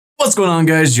What's going on,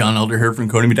 guys? John Elder here from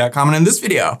Codemy.com, and in this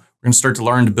video, we're going to start to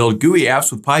learn to build GUI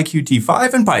apps with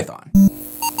PyQt5 and Python.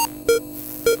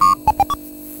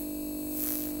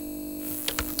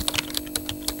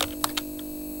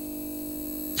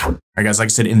 Alright guys, like I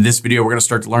said, in this video, we're going to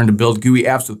start to learn to build GUI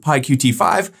apps with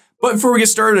PyQt5. But before we get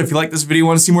started, if you like this video and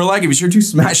want to see more like it, be sure to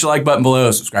smash the like button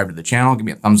below, subscribe to the channel, give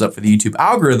me a thumbs up for the YouTube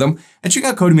algorithm, and check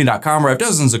out Codemy.com where I have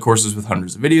dozens of courses with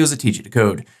hundreds of videos that teach you to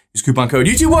code. Use coupon code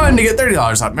YouTube1 to get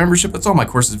 $30 off membership. That's all my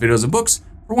courses, videos, and books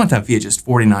for one-time fee at just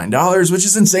 $49, which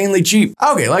is insanely cheap.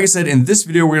 Okay, like I said, in this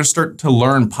video, we're going to start to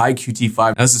learn PyQt5.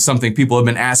 Now, this is something people have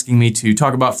been asking me to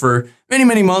talk about for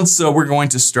many months, so we're going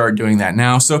to start doing that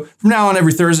now. So from now on,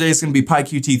 every Thursday, it's going to be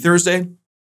PyQt Thursday.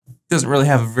 Doesn't really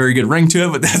have a very good ring to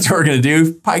it, but that's what we're going to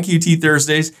do, PyQt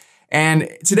Thursdays. And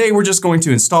today, we're just going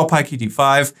to install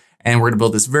PyQt5, and we're going to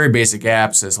build this very basic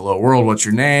app. It says, hello world, what's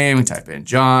your name? We type in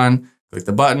John. Click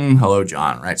the button, hello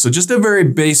John, right? So just a very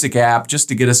basic app just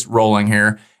to get us rolling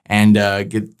here and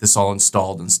get this all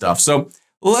installed and stuff. So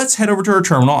let's head over to our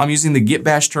terminal. I'm using the Git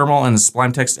Bash terminal and the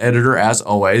Sublime Text Editor as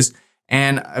always.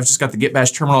 And I've just got the Git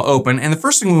Bash terminal open. And the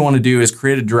first thing we want to do is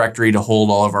create a directory to hold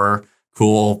all of our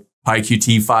cool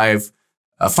PyQt5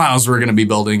 files we're going to be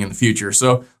building in the future.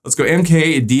 So let's go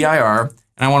mkdir,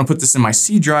 and I want to put this in my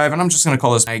C drive, and I'm just going to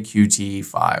call this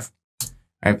PyQt5. All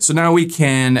right, so now we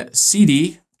can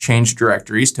cd change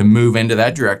directories to move into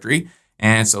that directory.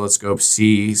 And so let's go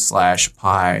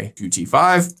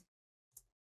c/PyQt5.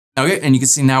 Okay, and you can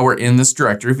see now we're in this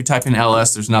directory. If we type in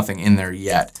ls, there's nothing in there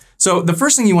yet. So the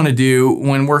first thing you want to do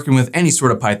when working with any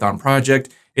sort of Python project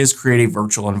is create a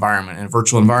virtual environment. And a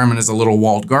virtual environment is a little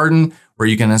walled garden where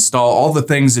you can install all the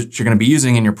things that you're going to be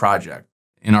using in your project.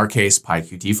 In our case,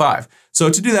 PyQt5. So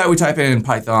to do that, we type in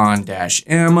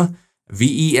python-m.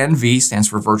 VENV stands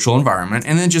for virtual environment,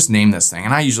 and then just name this thing.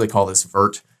 And I usually call this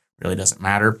virt, really doesn't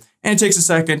matter. And it takes a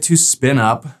second to spin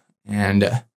up,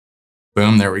 and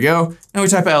boom, there we go. Now we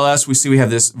type ls, we see we have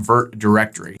this virt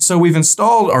directory. So we've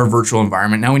installed our virtual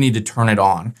environment, now we need to turn it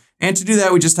on. And to do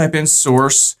that, we just type in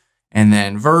source, and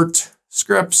then virt,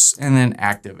 scripts, and then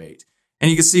activate.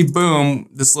 And you can see, boom,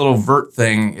 this little virt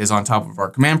thing is on top of our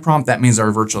command prompt. That means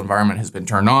our virtual environment has been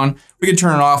turned on. We can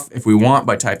turn it off if we want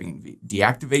by typing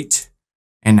deactivate.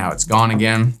 And now it's gone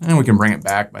again, and we can bring it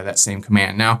back by that same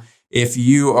command. Now, if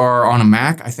you are on a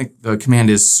Mac, I think the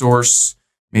command is source,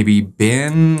 maybe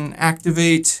bin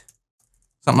activate,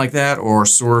 something like that, or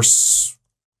source,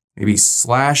 maybe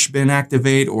 /bin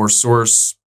activate, or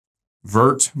source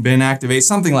virt bin activate,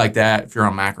 something like that. If you're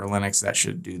on Mac or Linux, that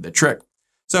should do the trick.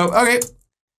 So, okay,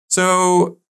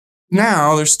 so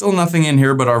now there's still nothing in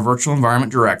here but our virtual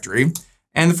environment directory.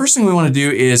 And the first thing we want to do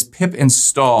is pip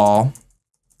install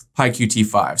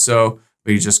PyQt5. So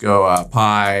we just go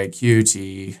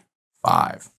PyQt5.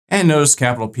 And notice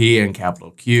capital P and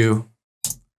capital Q.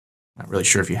 Not really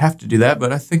sure if you have to do that,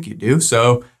 but I think you do.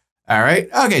 So, all right.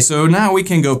 Okay, so now we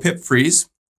can go pip freeze.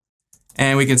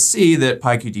 And we can see that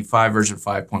PyQt5 version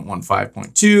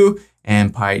 5.15.2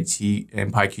 and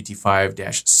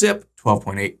PyQt5-SIP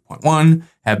 12.8.1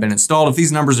 have been installed. If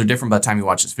these numbers are different by the time you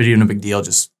watch this video, no big deal.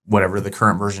 Just whatever the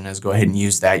current version is, go ahead and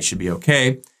use that. You should be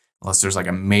okay. Unless there's like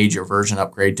a major version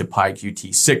upgrade to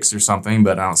PyQt6 or something,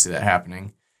 but I don't see that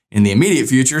happening in the immediate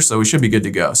future, so we should be good to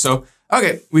go. So,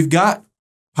 okay, we've got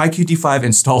PyQt5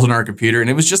 installed on our computer, and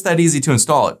it was just that easy to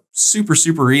install it.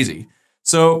 Super easy.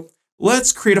 So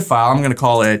let's create a file. I'm going to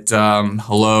call it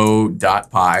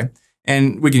hello.py,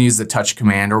 and we can use the touch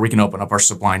command, or we can open up our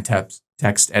Sublime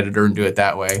Text Editor and do it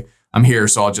that way. I'm here,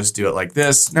 so I'll just do it like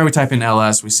this. Now we type in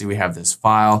ls, we see we have this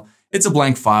file. It's a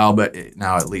blank file, but it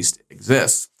now at least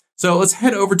exists. So let's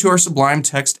head over to our Sublime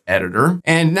Text Editor.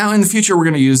 And now in the future, we're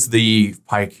going to use the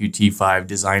PyQt5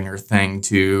 designer thing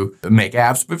to make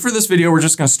apps. But for this video, we're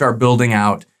just going to start building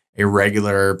out a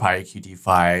regular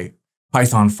PyQt5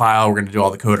 Python file. We're going to do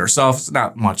all the code ourselves. It's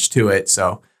not much to it,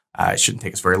 so it shouldn't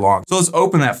take us very long. So let's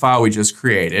open that file we just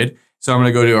created. So I'm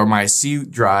going to go to my C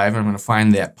drive, and I'm going to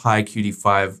find that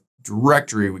PyQt5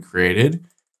 directory we created.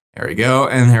 There we go.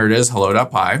 And there it is,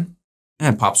 hello.py.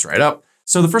 And it pops right up.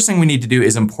 So the first thing we need to do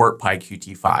is import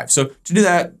PyQt5. So to do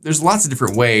that, there's lots of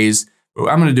different ways. But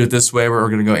I'm going to do it this way, where we're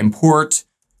going to go import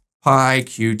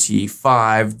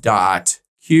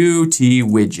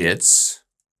PyQt5.qtWidgets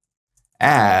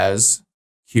as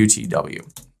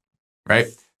QTW, right?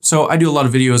 So I do a lot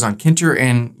of videos on Kinter,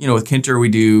 and with Kinter, we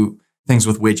do things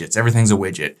with widgets. Everything's a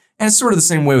widget. And it's sort of the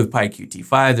same way with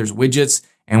PyQt5. There's widgets,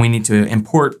 and we need to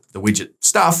import the widget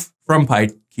stuff from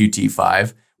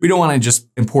PyQt5. We don't want to just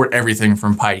import everything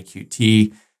from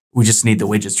PyQt. We just need the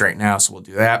widgets right now, so we'll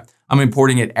do that. I'm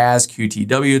importing it as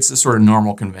QTW. It's a sort of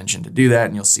normal convention to do that,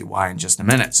 and you'll see why in just a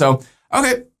minute. So,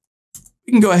 okay,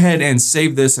 we can go ahead and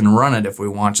save this and run it if we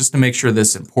want, just to make sure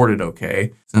this imported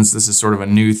okay, since this is sort of a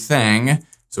new thing.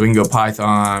 So we can go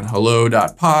Python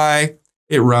hello.py,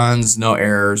 it runs, no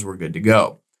errors, we're good to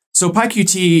go. So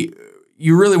PyQt,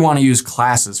 you really want to use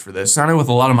classes for this. I know with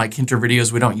a lot of my Kinter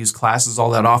videos, we don't use classes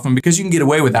all that often because you can get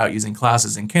away without using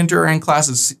classes in Kinter, and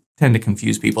classes tend to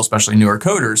confuse people, especially newer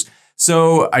coders.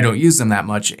 So I don't use them that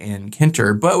much in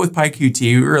Kinter, but with PyQt,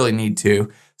 we really need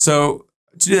to. So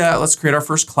to do that, let's create our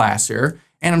first class here.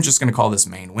 And I'm just going to call this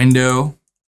main window.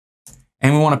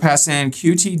 And we want to pass in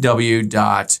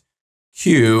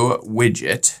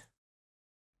qtw.QWidget.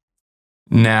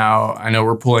 Now, I know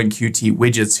we're pulling Qt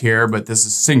widgets here, but this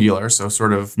is singular, so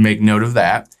sort of make note of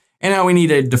that. And now we need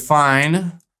to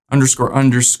define underscore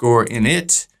underscore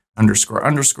init, underscore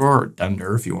underscore, or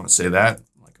dunder if you want to say that,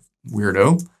 like a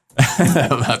weirdo.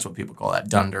 That's what people call that,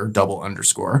 dunder, double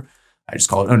underscore. I just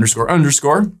call it underscore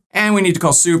underscore. And we need to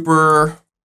call super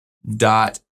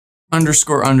dot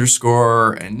underscore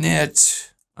underscore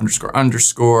init underscore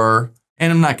underscore.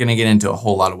 And I'm not going to get into a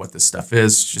whole lot of what this stuff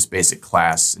is, it's just basic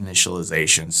class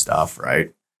initialization stuff,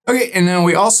 right? Okay, and then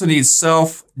we also need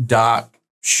self.show,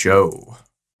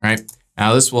 right?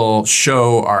 Now this will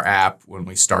show our app when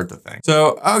we start the thing.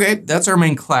 So, okay, that's our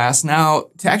main class.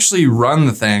 Now to actually run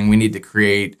the thing, we need to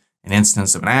create an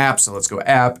instance of an app. So let's go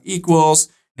app equals,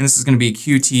 and this is going to be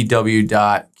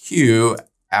qtw.q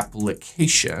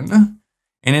application.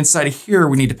 And inside of here,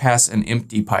 we need to pass an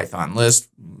empty Python list.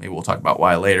 Maybe we'll talk about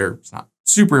why later. It's not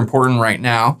super important right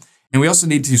now. And we also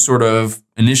need to sort of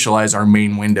initialize our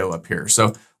main window up here.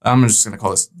 So I'm just going to call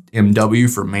this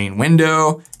MW for main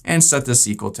window and set this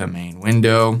equal to main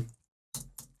window. And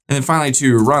then finally,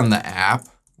 to run the app,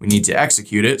 we need to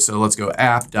execute it. So let's go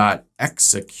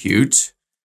app.execute.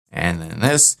 And then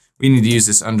this, we need to use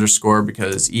this underscore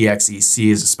because exec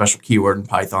is a special keyword in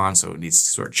Python. So it needs to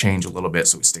sort of change a little bit.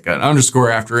 So we stick an underscore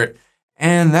after it.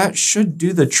 And that should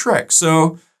do the trick.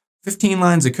 So 15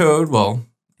 lines of code, well,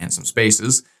 and some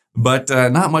spaces, but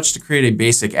not much to create a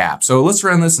basic app. So let's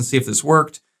run this and see if this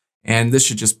worked. And this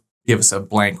should just give us a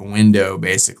blank window,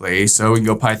 basically. So we can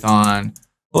go Python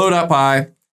hello.py.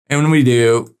 And when we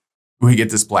do, we get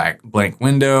this blank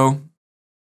window.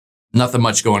 Nothing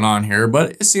much going on here,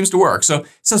 but it seems to work. So it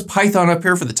says Python up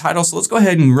here for the title. So let's go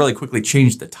ahead and really quickly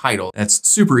change the title. That's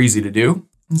super easy to do.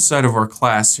 Inside of our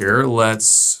class here,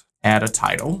 let's add a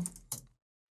title.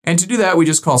 And to do that, we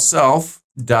just call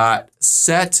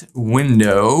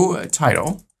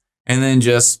self.setWindowTitle, and then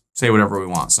just say whatever we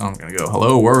want. So I'm going to go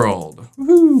hello world.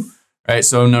 Woohoo! Right,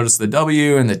 so notice the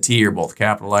W and the T are both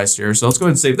capitalized here. So let's go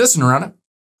ahead and save this and run it.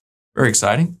 Very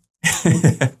exciting.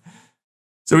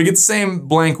 So we get the same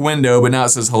blank window, but now it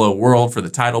says hello world for the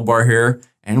title bar here,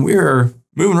 and we're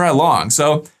moving right along.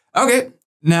 So, okay,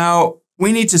 now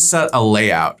we need to set a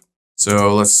layout.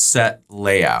 So let's set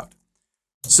layout.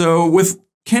 So with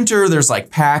Kinter, there's like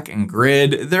pack and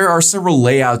grid. There are several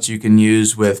layouts you can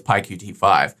use with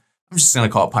PyQt5. I'm just going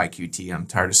to call it PyQt. I'm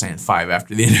tired of saying 5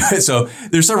 after the end of it. So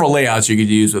there's several layouts you could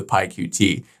use with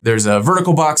PyQt. There's a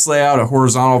vertical box layout, a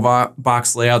horizontal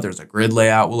box layout. There's a grid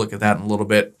layout. We'll look at that in a little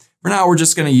bit. For now, we're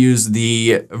just going to use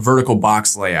the vertical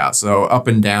box layout. So up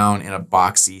and down in a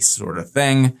boxy sort of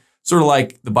thing. Sort of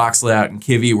like the box layout in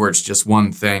Kivy where it's just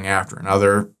one thing after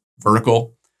another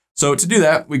vertical. So to do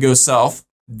that, we go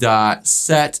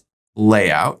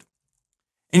self.setLayout.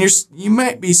 And you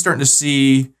might be starting to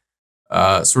see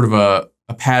sort of a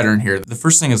pattern here. The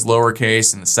first thing is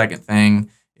lowercase and the second thing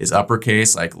is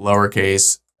uppercase, like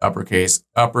lowercase, uppercase,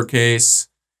 uppercase.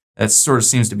 That sort of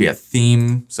seems to be a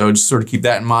theme. So just sort of keep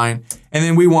that in mind. And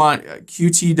then we want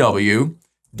QTW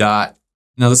dot,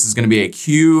 now this is going to be a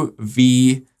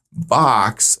QV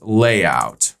box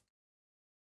layout.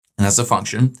 And that's a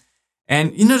function.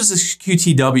 And you notice this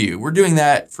QTW, we're doing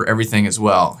that for everything as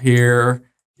well. Here,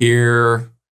 here,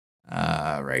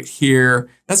 right here.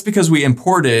 That's because we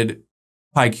imported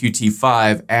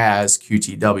PyQt5 as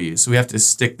QTW. So we have to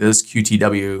stick this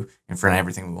QTW in front of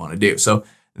everything we want to do. So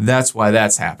that's why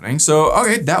that's happening. So,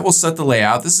 okay, that will set the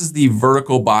layout. This is the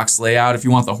vertical box layout. If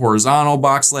you want the horizontal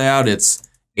box layout, it's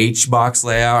H box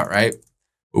layout, right?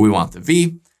 But we want the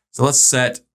V. So let's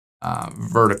set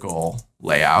vertical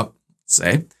layout,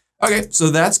 say. Okay, so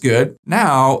that's good.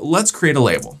 Now let's create a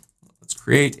label. Let's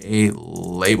create a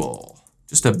label,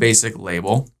 just a basic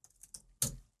label.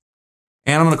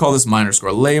 And I'm gonna call this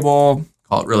 _label,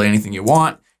 call it really anything you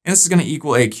want. And this is gonna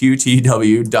equal a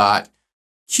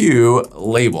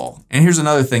QTW.QLabel. And here's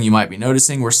another thing you might be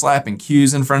noticing. We're slapping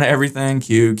Q's in front of everything.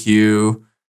 Q, Q,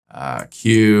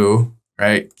 Q,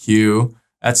 right? Q.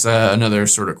 That's another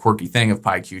sort of quirky thing of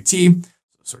PyQt. So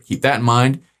sort of keep that in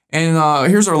mind. And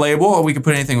here's our label. We can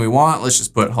put anything we want. Let's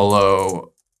just put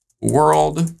hello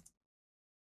world.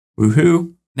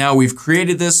 Woohoo. Now we've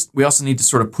created this. We also need to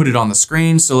sort of put it on the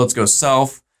screen. So let's go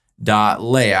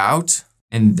self.layout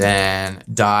and then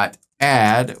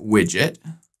 .add widget.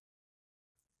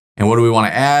 And what do we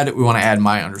want to add? We want to add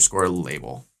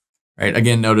my_label, right?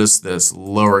 Again, notice this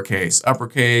lowercase,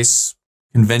 uppercase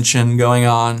convention going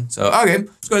on. So, okay,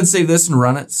 let's go ahead and save this and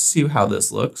run it. See how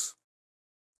this looks.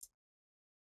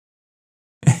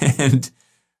 And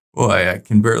boy, I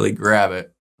can barely grab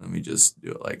it. Let me just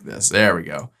do it like this. There we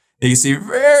go. You can see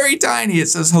very tiny, it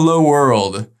says hello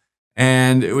world.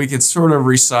 And we can sort of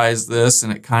resize this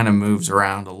and it kind of moves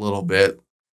around a little bit.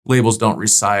 Labels don't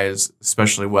resize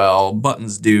especially well.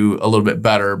 Buttons do a little bit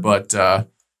better, but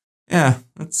yeah,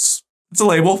 it's a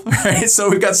label, right? So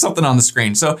we've got something on the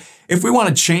screen. So if we want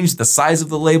to change the size of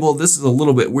the label, this is a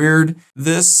little bit weird.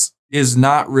 This is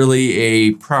not really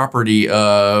a property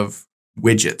of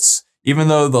widgets. Even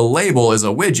though the label is a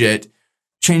widget,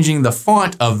 changing the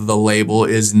font of the label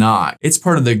is not. It's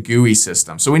part of the GUI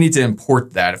system. So we need to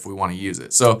import that if we want to use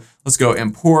it. So let's go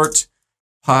import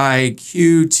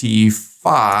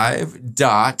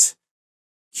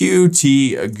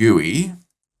PyQt5 GUI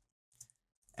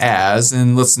as,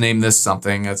 and let's name this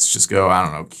something. Let's just go, I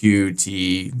don't know,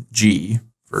 QTG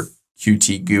for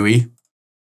Qt GUI.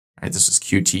 Right, this is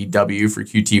QTW for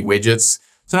Qt widgets.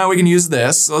 So now we can use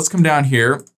this. So let's come down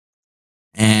here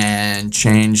and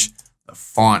change the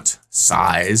font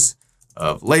size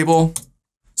of label.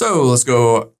 So let's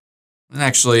go, and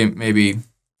actually maybe I'm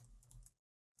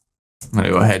gonna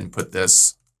go ahead and put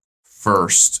this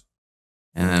first,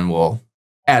 and then we'll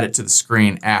add it to the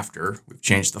screen after we've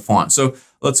changed the font. So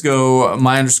let's go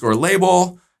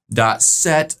my_label dot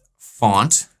set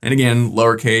font, and again,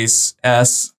 lowercase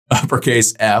s,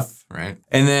 uppercase F, right?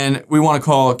 And then we want to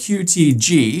call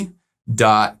QTG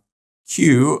dot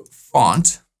Q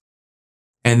font.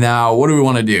 And now what do we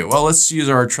want to do? Well, let's use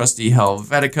our trusty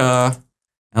Helvetica,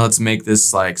 and let's make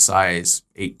this like size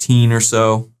 18 or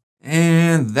so.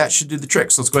 And that should do the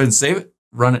trick. So let's go ahead and save it,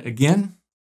 run it again.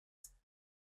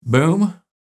 Boom.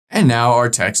 And now our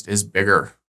text is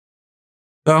bigger.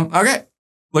 So, okay,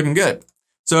 looking good.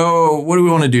 So what do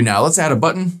we want to do now? Let's add a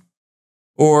button,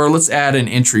 or let's add an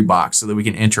entry box so that we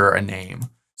can enter a name.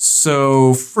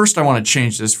 So first I want to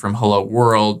change this from hello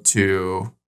world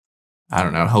to, I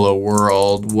don't know, hello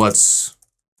world, what's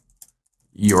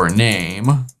your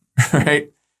name,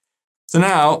 right? So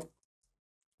now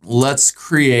let's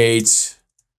create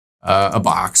a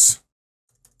box,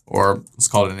 or let's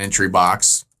call it an entry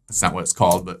box. That's not what it's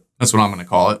called, but that's what I'm going to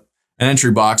call it. An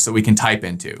entry box that we can type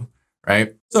into,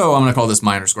 right? So I'm going to call this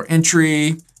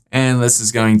my_entry, and this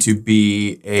is going to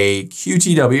be a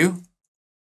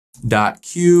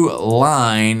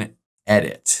QTW.QLine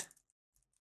edit,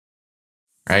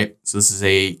 right? So this is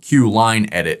a QLine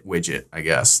edit widget, I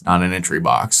guess, not an entry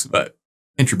box, but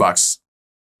entry box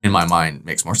in my mind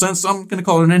makes more sense. So I'm going to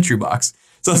call it an entry box.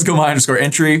 So let's go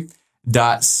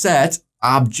my_entry.set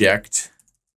object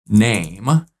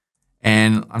name.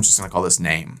 And I'm just going to call this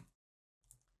name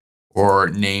or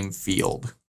name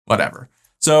field, whatever.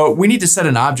 So we need to set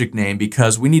an object name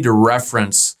because we need to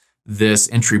reference this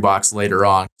entry box later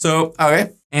on. So,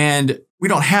 okay. And we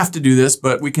don't have to do this,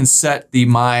 but we can set the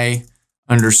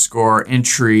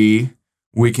my_entry.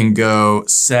 We can go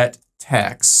set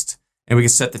text, and we can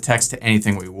set the text to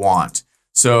anything we want.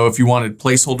 So if you wanted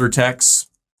placeholder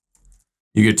text,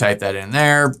 you could type that in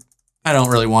there. I don't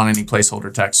really want any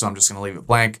placeholder text, so I'm just going to leave it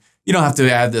blank. You don't have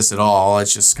to add this at all.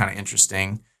 It's just kind of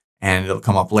interesting, and it'll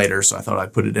come up later. So I thought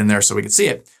I'd put it in there so we could see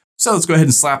it. So let's go ahead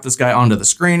and slap this guy onto the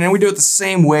screen, and we do it the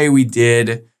same way we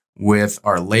did with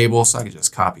our label. So I can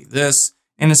just copy this,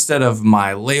 and instead of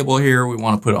my label here, we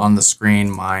want to put on the screen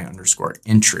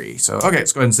my_entry. So okay,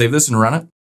 let's go ahead and save this and run it.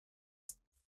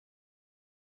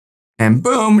 And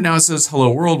boom, now it says,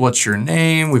 hello world, what's your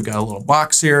name? We've got a little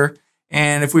box here.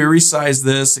 And if we resize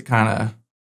this, it kind of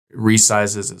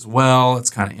resizes as well. It's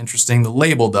kind of interesting. The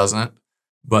label doesn't,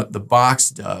 but the box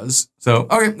does. So,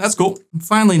 okay, that's cool. And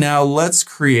finally now, let's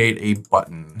create a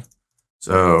button.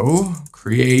 So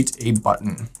create a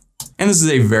button. And this is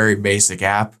a very basic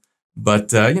app,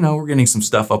 but you know, we're getting some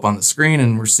stuff up on the screen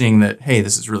and we're seeing that, hey,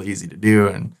 this is really easy to do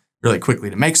and really quickly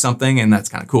to make something, and that's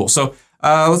kind of cool. So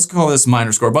let's call this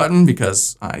my_button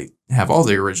because I have all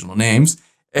the original names.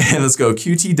 And let's go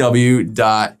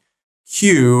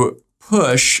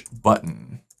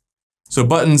QTW.QPushButton. So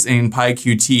buttons in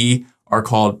PyQt are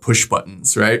called push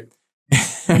buttons, right?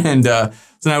 And so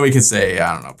now we can say,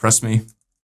 I don't know, press me.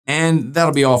 And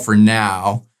that'll be all for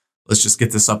now. let's just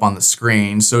get this up on the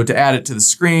screen. So to add it to the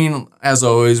screen, as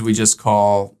always, we just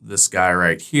call this guy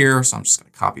right here. So I'm just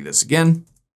going to copy this again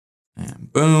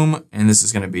and boom. And this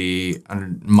is going to be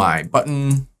under my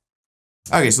button.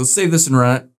 Okay, so let's save this and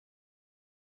run it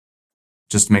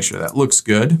just to make sure that looks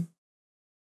good.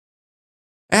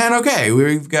 And okay,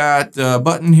 we've got a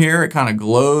button here. It kind of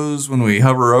glows when we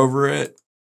hover over it.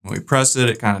 When we press it,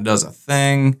 it kind of does a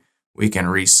thing. We can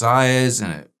resize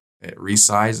and it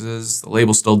resizes. The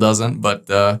label still doesn't, but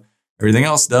everything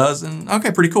else does. And okay,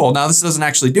 pretty cool. Now this doesn't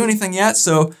actually do anything yet.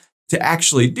 So to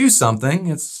actually do something,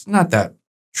 it's not that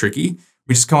tricky.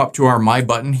 We just come up to our My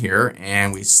button here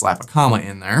and we slap a comma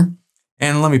in there.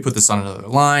 And let me put this on another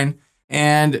line.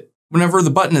 And whenever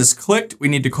the button is clicked, we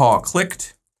need to call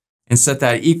clicked and set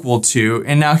that equal to,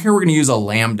 and now here we're gonna use a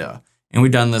lambda. And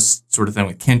we've done this sort of thing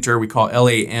with Kinter. We call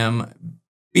lambda.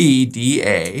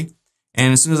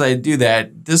 And as soon as I do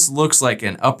that, this looks like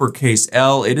an uppercase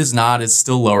L. It is not, it's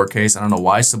still lowercase. I don't know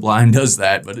why Sublime does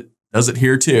that, but it does it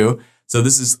here too. So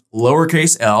this is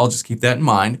lowercase L, just keep that in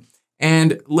mind.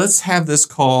 And let's have this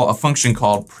call a function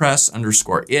called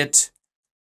press_it.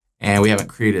 And we haven't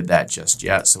created that just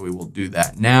yet, so we will do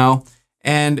that now.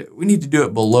 And we need to do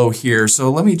it below here.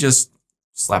 So let me just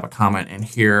slap a comment in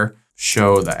here,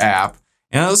 show the app.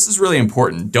 And this is really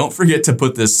important. Don't forget to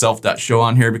put this self.show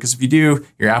on here, because if you do,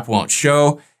 your app won't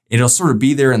show. It'll sort of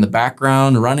be there in the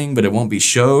background running, but it won't be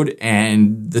showed,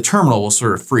 and the terminal will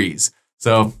sort of freeze.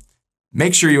 So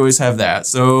make sure you always have that.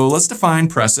 So let's define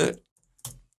press it.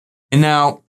 And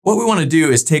now what we want to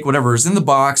do is take whatever is in the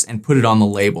box and put it on the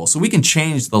label. So we can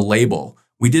change the label.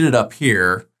 We did it up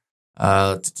here.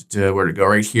 Where to go?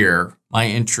 Right here, my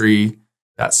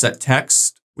entry.set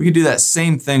text. We could do that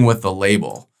same thing with the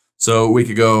label. So we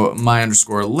could go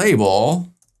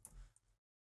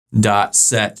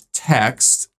my_label.set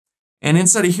text. And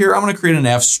inside of here, I'm going to create an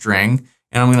F string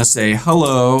and I'm going to say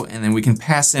hello, and then we can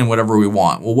pass in whatever we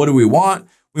want. Well, what do we want?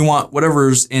 We want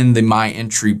whatever's in the my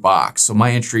entry box. So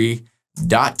my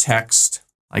entry.text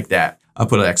like that. I'll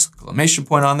put an exclamation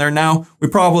point on there. Now, we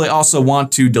probably also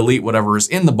want to delete whatever is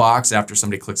in the box after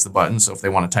somebody clicks the button. So if they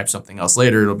want to type something else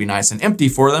later, it'll be nice and empty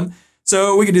for them.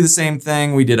 So we can do the same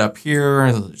thing we did up here.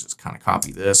 Let's just kind of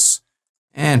copy this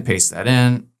and paste that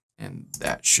in, and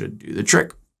that should do the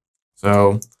trick.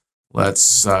 So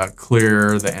let's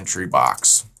clear the entry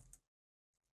box.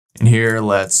 And here,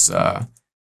 let's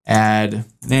add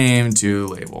name to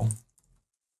label.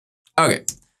 Okay,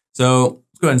 so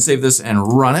let's go ahead and save this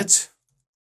and run it.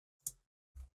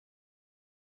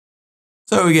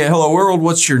 So we get hello world,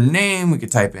 what's your name? We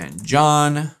could type in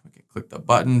John. We can click the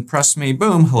button, press me,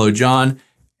 boom, hello John.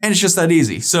 And it's just that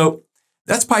easy. So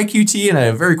that's PyQt in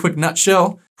a very quick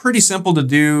nutshell. Pretty simple to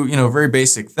do, very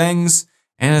basic things,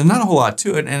 and not a whole lot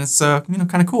to it. And it's kind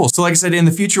of cool. So like I said, in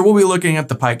the future, we'll be looking at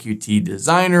the PyQt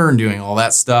designer and doing all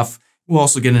that stuff. We'll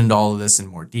also get into all of this in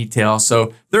more detail.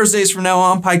 So Thursdays from now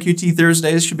on, PyQt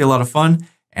Thursdays should be a lot of fun.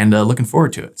 And looking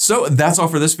forward to it. So that's all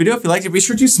for this video. If you liked it, be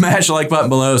sure to smash the like button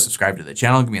below, subscribe to the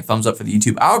channel, give me a thumbs up for the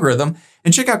YouTube algorithm,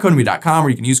 and check out Codemy.com, where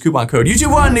you can use coupon code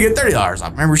YouTube1 to get $30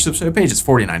 off membership. So page is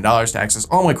 $49 to access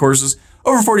all my courses,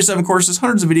 over 47 courses,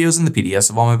 hundreds of videos, and the PDFs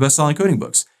of all my best-selling coding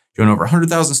books. Join over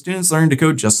 100,000 students learning to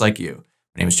code just like you.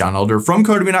 My name is John Elder from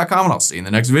Codemy.com, and I'll see you in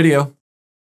the next video.